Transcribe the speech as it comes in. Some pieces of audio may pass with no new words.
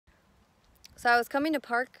So I was coming to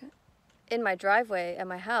park in my driveway at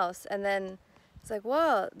my house, and then it's like,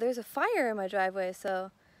 whoa, there's a fire in my driveway.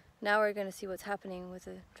 So now we're gonna see what's happening with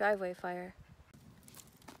the driveway fire.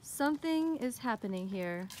 Something is happening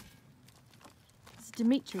here. It's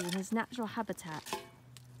Dimitri in his natural habitat.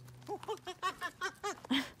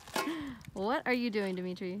 What are you doing,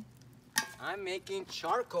 Dimitri? I'm making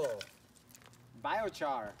charcoal,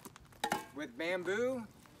 biochar, with bamboo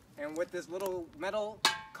and with this little metal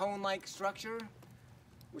cone-like structure,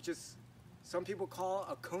 which is some people call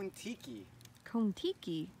a Kon-Tiki.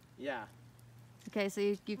 Kon-Tiki? Yeah. Okay,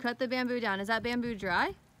 so you cut the bamboo down. Is that bamboo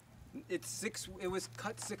dry? It was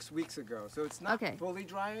cut 6 weeks ago, so it's not fully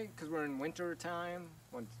dry because we're in winter time,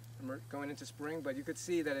 going into spring, but you could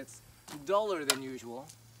see that it's duller than usual.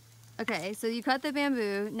 Okay, so you cut the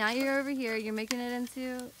bamboo, now you're over here, you're making it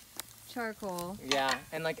into charcoal. Yeah,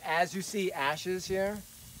 and like as you see ashes here,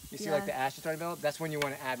 you see like the ashes starting to build, that's when you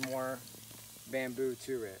want to add more bamboo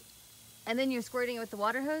to it. And then you're squirting it with the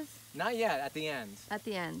water hose? Not yet, at the end. At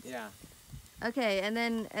the end. Yeah. Okay, and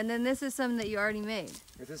then this is some that you already made.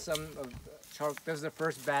 This is some of charcoal. This is the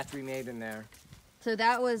first batch we made in there. So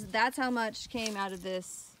that's how much came out of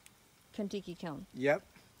this Kon-Tiki kiln. Yep.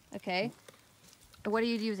 Okay. What are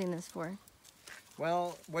you using this for?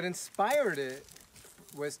 Well, what inspired it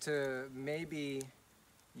was to maybe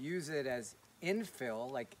use it as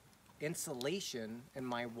infill, like insulation in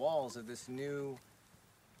my walls of this new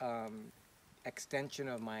extension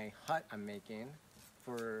of my hut I'm making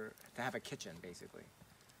to have a kitchen, basically.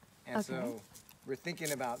 And so we're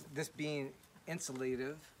thinking about this being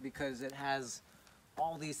insulative because it has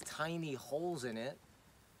all these tiny holes in it,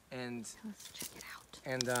 and let's check it out.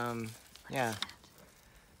 And yeah.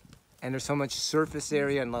 And there's so much surface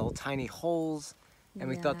area and little tiny holes, and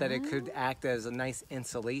we thought that it could act as a nice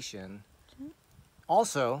insulation.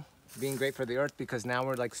 Also, being great for the earth because now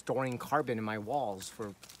we're like storing carbon in my walls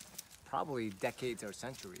for probably decades or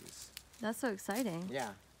centuries. That's so exciting.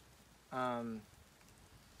 Yeah.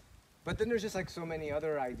 But then there's just like so many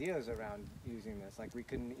other ideas around using this. Like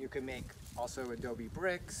you can make also adobe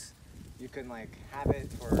bricks. You can like have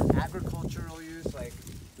it for agricultural use. Like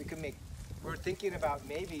we're thinking about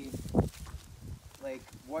maybe like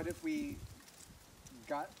what if we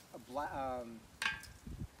got a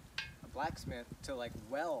blacksmith to like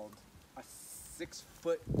weld a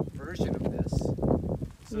 6-foot version of this.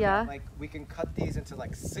 So that, like we can cut these into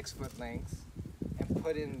like 6-foot lengths and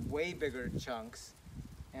put in way bigger chunks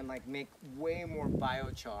and like make way more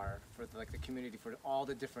biochar for the community for all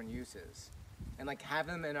the different uses, and like have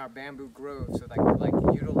them in our bamboo groves, so like we're like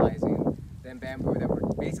utilizing them bamboo that we're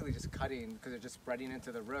basically just cutting because they're just spreading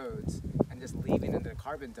into the roads and just leaving in the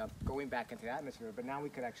carbon dump going back into the atmosphere. But now we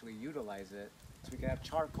could actually utilize it, so we can have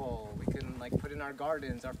charcoal, we can like put in our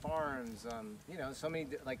gardens, our farms, you know, so many,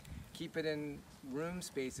 like keep it in room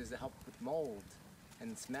spaces that help with mold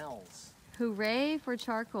and smells. Hooray for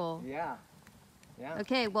charcoal. Yeah. Yeah.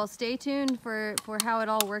 Okay, well stay tuned for how it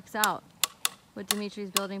all works out with Dimitri's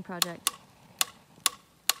building project.